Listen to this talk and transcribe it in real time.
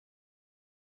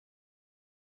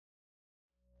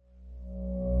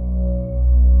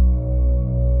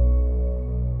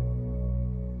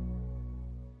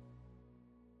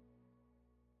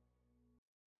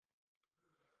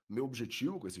Meu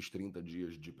objetivo com esses 30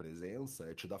 dias de presença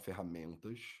é te dar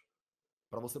ferramentas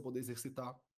para você poder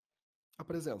exercitar a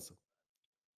presença,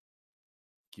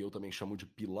 que eu também chamo de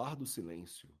pilar do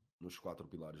silêncio nos 4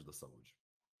 pilares da saúde.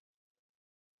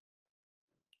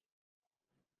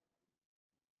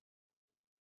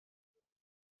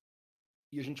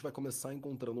 E a gente vai começar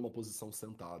encontrando uma posição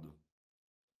sentado.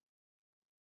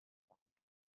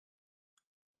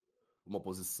 Uma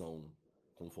posição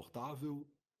confortável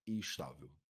e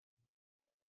estável.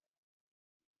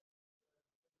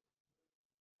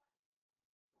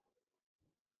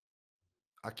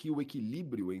 Aqui o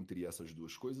equilíbrio entre essas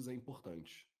duas coisas é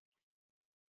importante.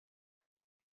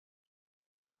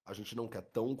 A gente não quer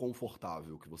tão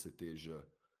confortável que você esteja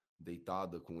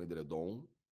deitada com um edredom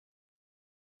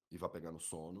e vá pegar no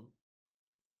sono.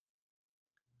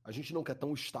 A gente não quer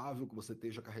tão estável que você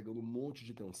esteja carregando um monte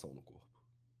de tensão no corpo.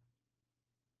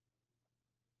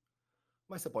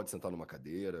 Mas você pode sentar numa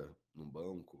cadeira, num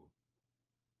banco,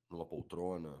 numa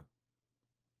poltrona,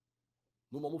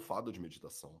 numa almofada de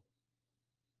meditação.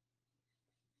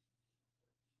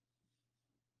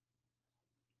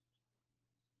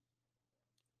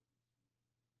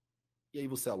 E aí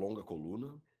você alonga a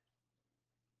coluna,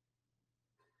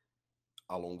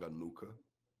 alonga a nuca,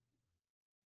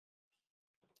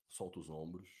 solta os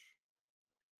ombros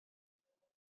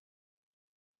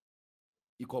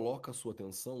e coloca a sua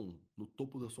atenção no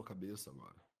topo da sua cabeça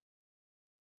agora.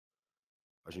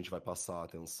 A gente vai passar a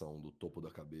atenção do topo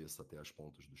da cabeça até as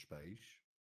pontas dos pés.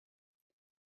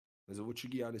 Mas eu vou te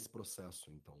guiar nesse processo,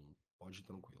 então pode ir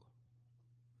tranquila.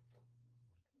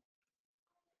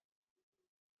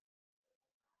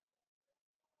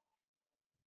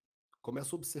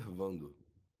 Começa observando,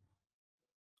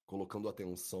 colocando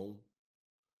atenção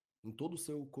em todo o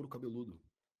seu couro cabeludo.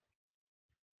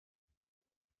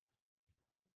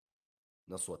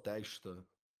 Na sua testa,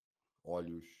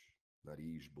 olhos,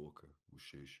 nariz, boca,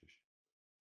 bochechas,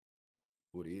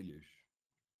 orelhas.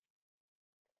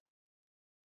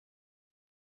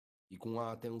 E com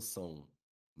a atenção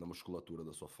na musculatura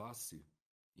da sua face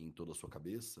e em toda a sua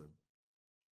cabeça,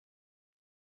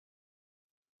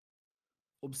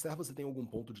 observa se tem algum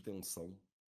ponto de tensão.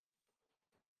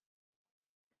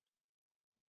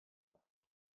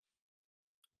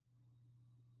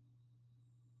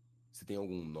 Se tem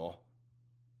algum nó.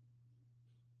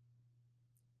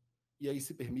 E aí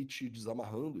se permite ir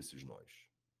desamarrando esses nós.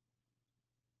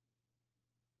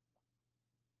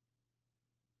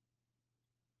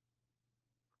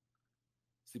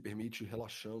 Se permite ir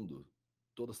relaxando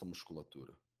toda essa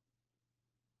musculatura.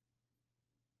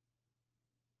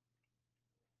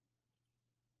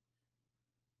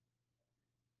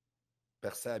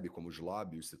 Percebe como os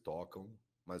lábios se tocam,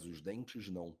 mas os dentes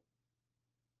não.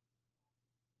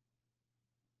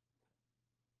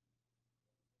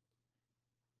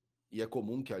 E é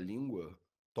comum que a língua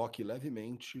toque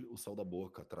levemente o céu da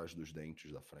boca atrás dos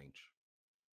dentes da frente.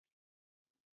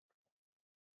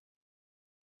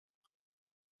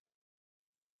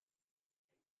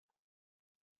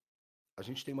 A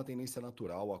gente tem uma tendência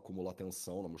natural a acumular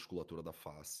tensão na musculatura da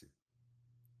face,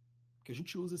 porque a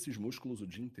gente usa esses músculos o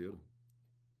dia inteiro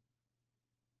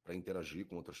para interagir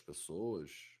com outras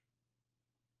pessoas,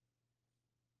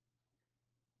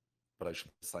 para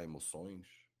expressar emoções.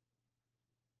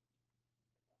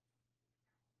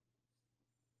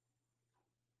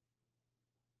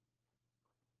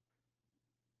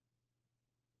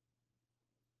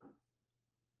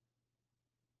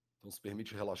 Então se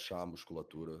permite relaxar a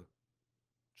musculatura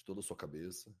de toda a sua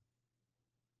cabeça.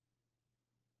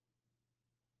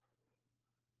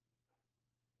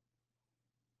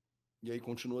 E aí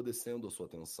continua descendo a sua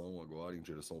atenção agora em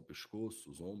direção ao pescoço,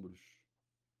 os ombros.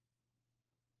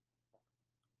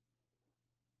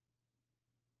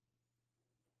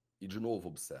 E de novo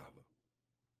observa.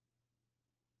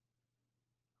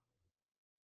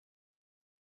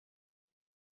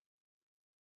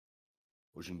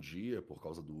 Hoje em dia, por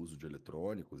causa do uso de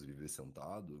eletrônicos e viver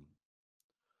sentado,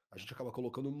 a gente acaba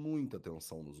colocando muita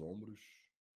atenção nos ombros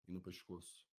e no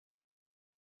pescoço.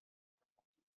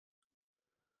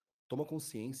 Toma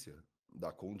consciência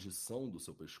da condição do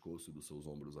seu pescoço e dos seus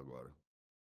ombros agora.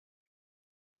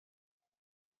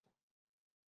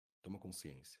 Toma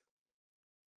consciência.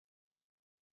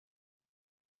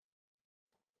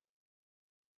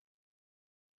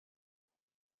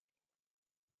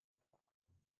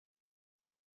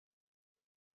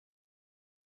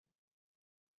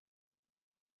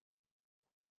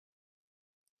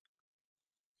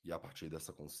 E a partir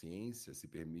dessa consciência, se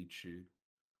permite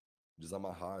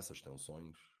desamarrar essas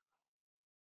tensões.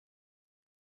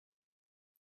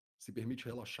 Se permite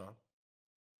relaxar,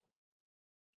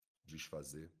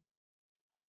 desfazer.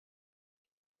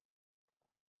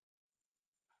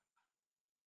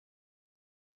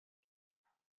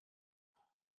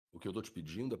 O que eu estou te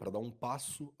pedindo é para dar um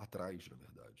passo atrás, na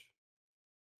verdade.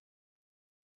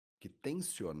 Que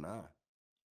tensionar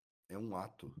é um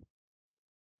ato.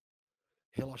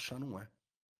 Relaxar não é.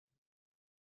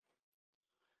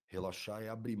 Relaxar é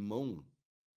abrir mão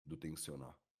do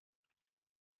tensionar.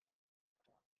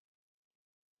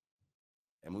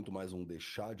 É muito mais um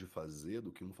deixar de fazer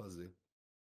do que um fazer.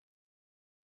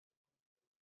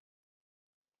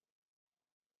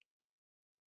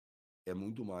 É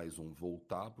muito mais um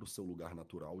voltar para o seu lugar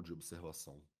natural de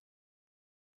observação.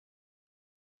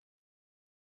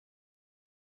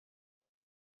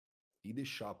 E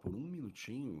deixar por um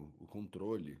minutinho o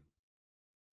controle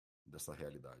dessa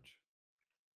realidade.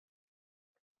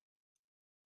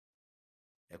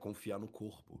 É confiar no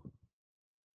corpo.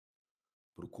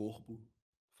 Para o corpo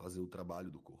fazer o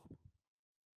trabalho do corpo.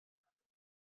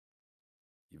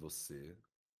 E você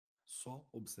só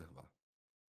observar.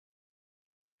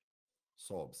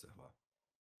 Só observar.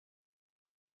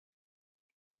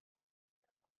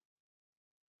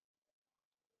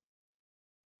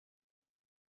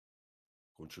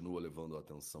 Continua levando a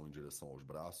atenção em direção aos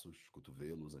braços,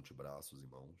 cotovelos, antebraços e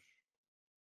mãos.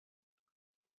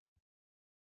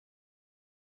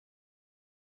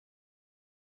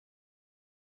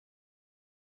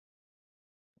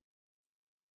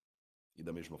 E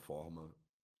da mesma forma,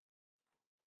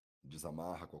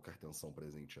 desamarra qualquer tensão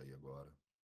presente aí agora.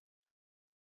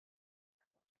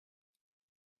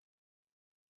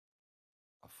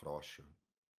 Afrouxa.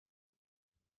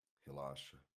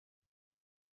 Relaxa.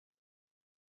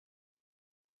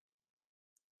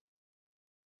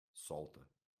 Solta.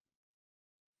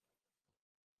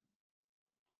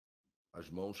 As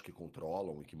mãos que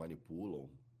controlam e que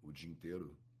manipulam o dia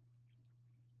inteiro.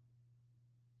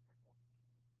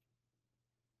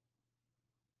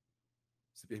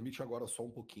 Se permite agora só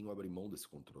um pouquinho abrir mão desse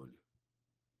controle.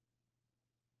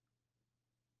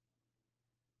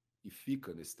 E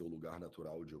fica nesse teu lugar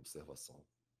natural de observação.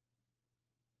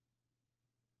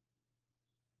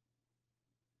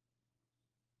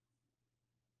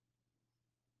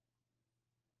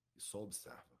 E só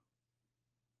observa.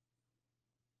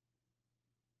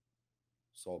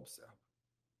 Só observa.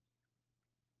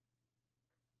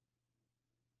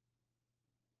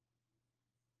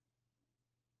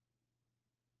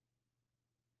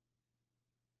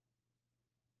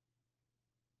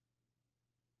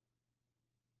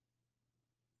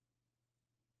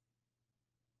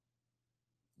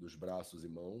 Dos braços e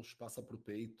mãos, passa para o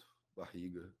peito,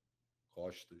 barriga,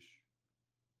 costas.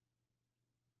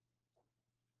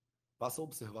 Passa a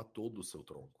observar todo o seu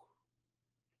tronco.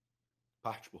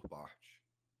 Parte por parte.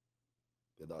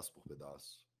 Pedaço por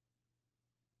pedaço.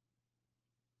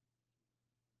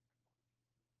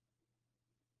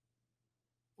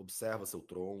 Observa seu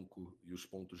tronco e os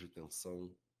pontos de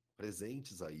tensão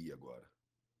presentes aí agora.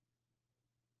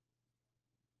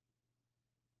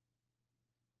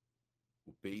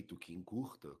 O peito que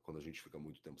encurta quando a gente fica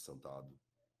muito tempo sentado.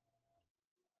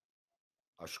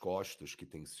 As costas que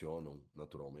tensionam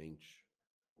naturalmente.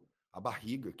 A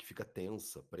barriga que fica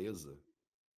tensa, presa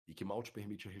e que mal te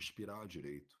permite respirar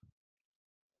direito.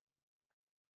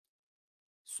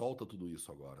 Solta tudo isso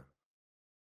agora.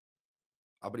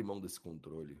 Abre mão desse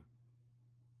controle.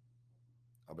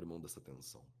 Abre mão dessa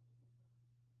tensão.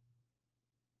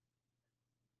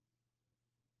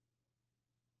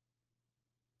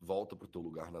 Volta para o teu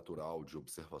lugar natural de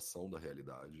observação da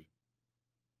realidade.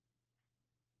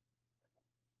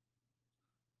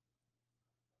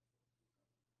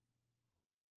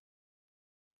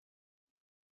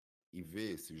 E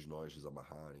vê esses nós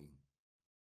desamarrarem,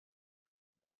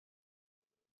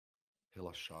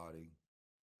 relaxarem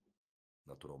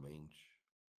naturalmente,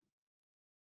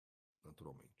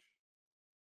 naturalmente.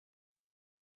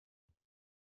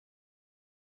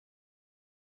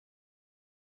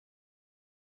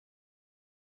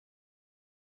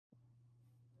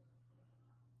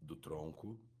 Do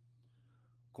tronco,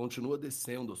 continua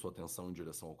descendo a sua atenção em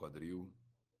direção ao quadril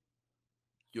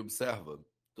e observa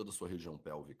toda a sua região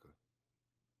pélvica.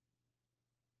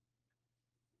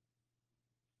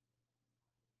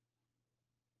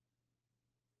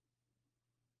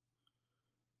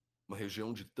 Uma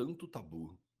região de tanto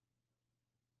tabu,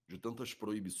 de tantas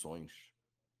proibições,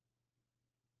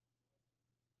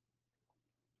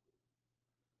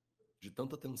 de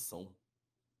tanta tensão.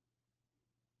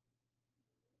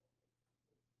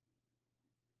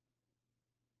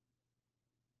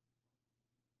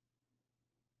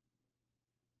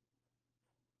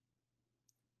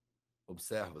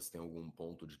 Observa se tem algum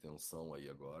ponto de tensão aí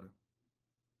agora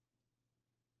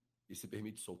e se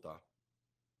permite soltar,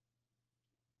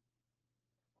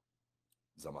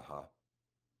 desamarrar.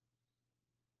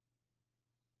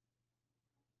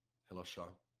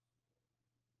 relaxar.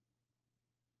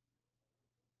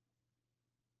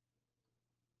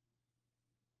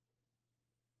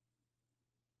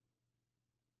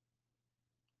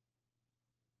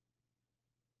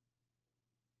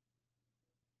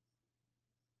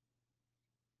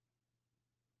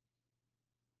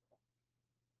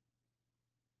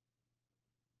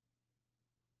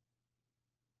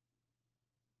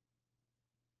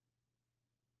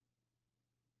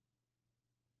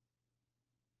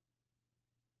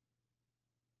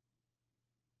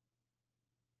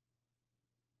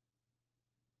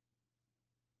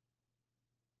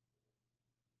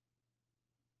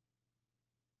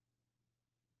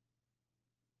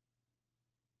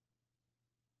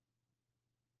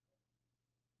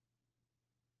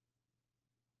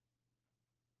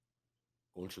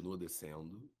 Continua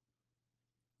descendo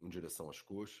em direção às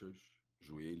coxas,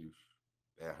 joelhos,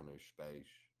 pernas, pés.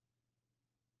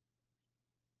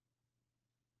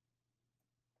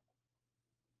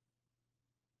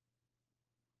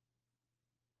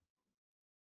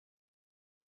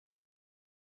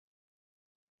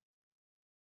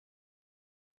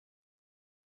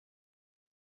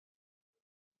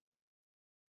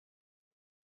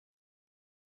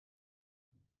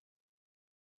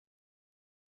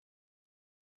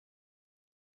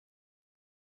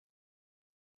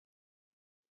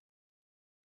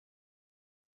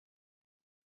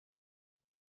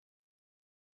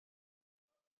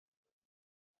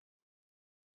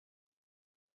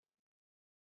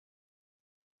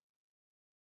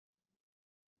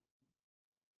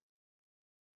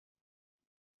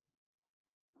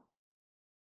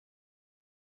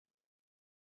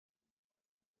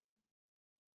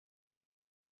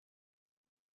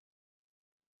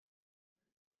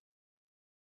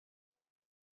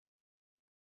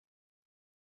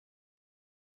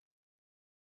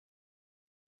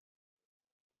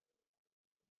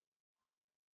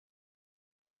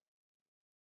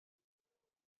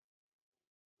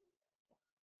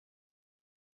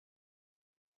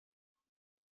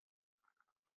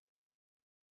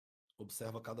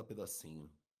 Observa cada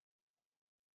pedacinho.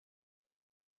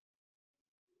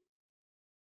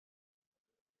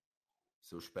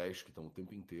 Seus pés que estão o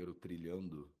tempo inteiro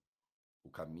trilhando o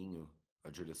caminho, a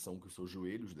direção que os seus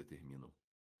joelhos determinam.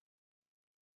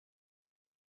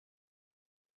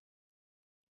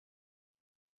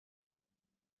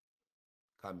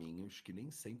 Caminhos que nem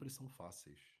sempre são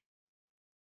fáceis.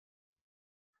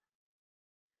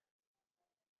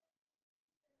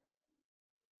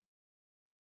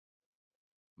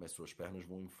 Mas suas pernas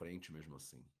vão em frente mesmo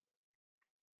assim.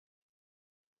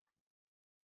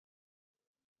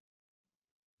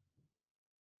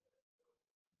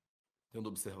 Tendo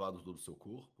observado todo o seu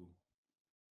corpo,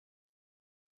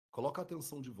 coloca a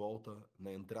atenção de volta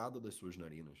na entrada das suas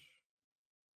narinas.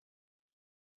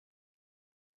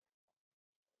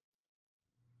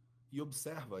 E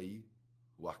observa aí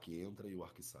o ar que entra e o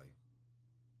ar que sai.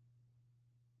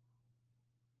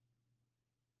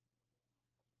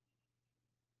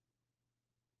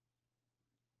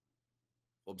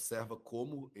 Observa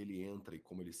como ele entra e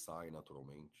como ele sai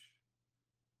naturalmente.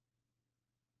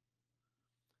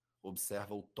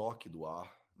 Observa o toque do ar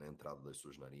na entrada das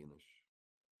suas narinas.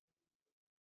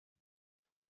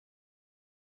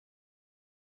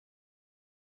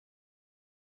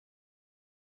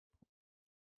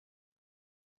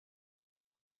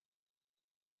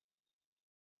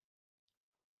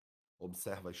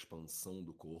 Observa a expansão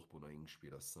do corpo na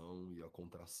inspiração e a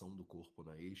contração do corpo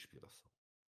na expiração.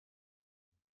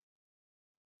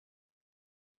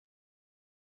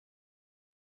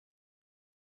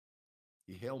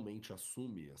 E realmente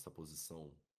assume essa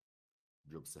posição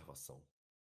de observação,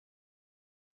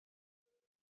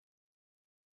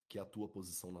 que é a tua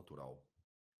posição natural.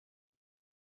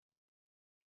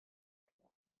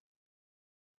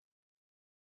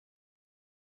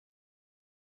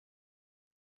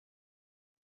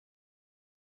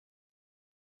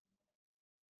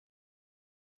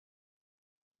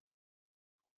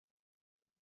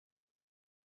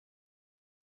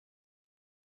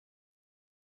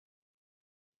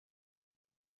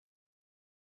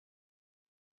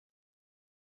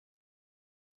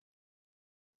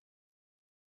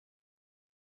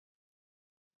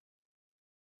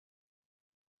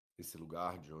 Esse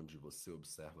lugar de onde você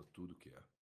observa tudo que é.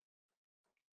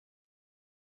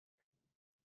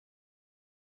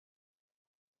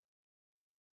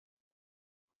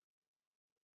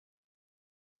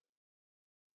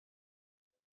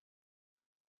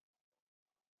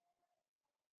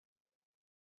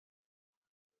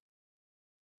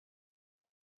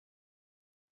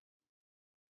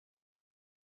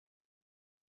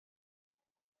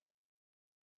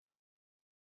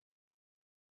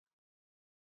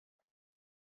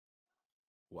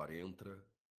 O ar entra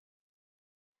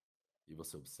e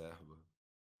você observa.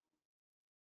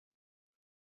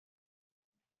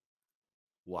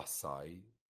 O ar sai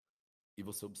e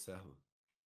você observa.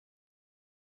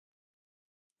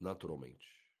 Naturalmente.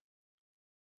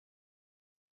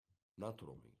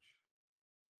 Naturalmente.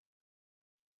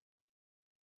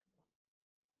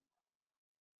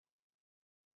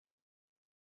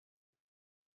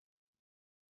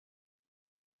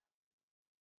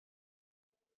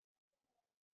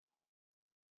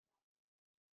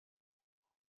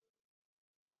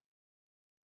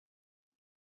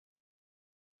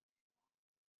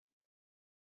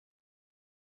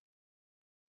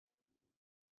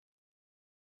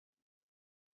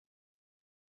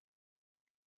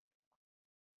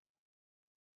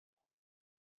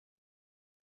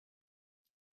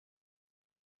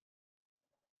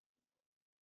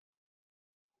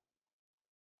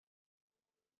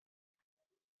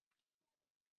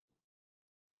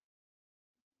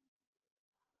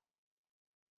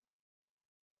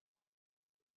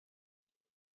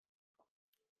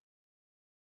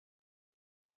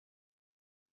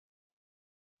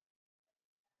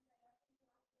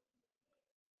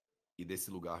 E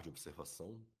desse lugar de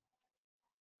observação,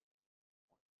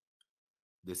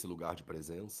 desse lugar de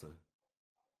presença,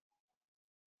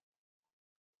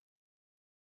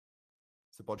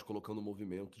 você pode ir colocando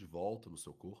movimento de volta no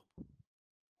seu corpo,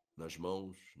 nas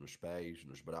mãos, nos pés,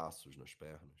 nos braços, nas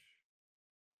pernas.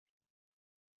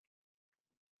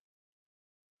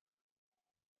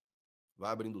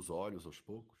 Vai abrindo os olhos aos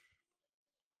poucos.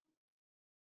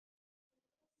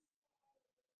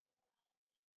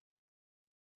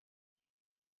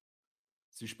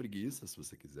 Se espreguiça, se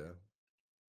você quiser.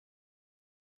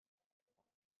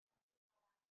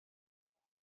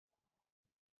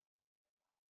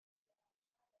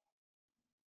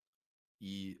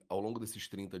 E ao longo desses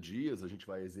 30 dias, a gente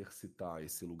vai exercitar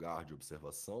esse lugar de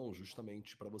observação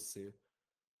justamente para você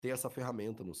ter essa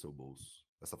ferramenta no seu bolso,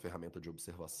 essa ferramenta de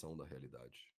observação da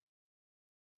realidade.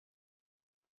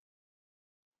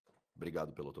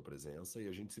 Obrigado pela tua presença e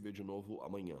a gente se vê de novo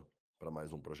amanhã para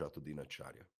mais um projeto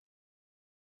Dinacharya.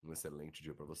 Um excelente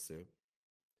dia para você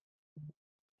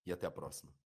e até a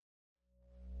próxima.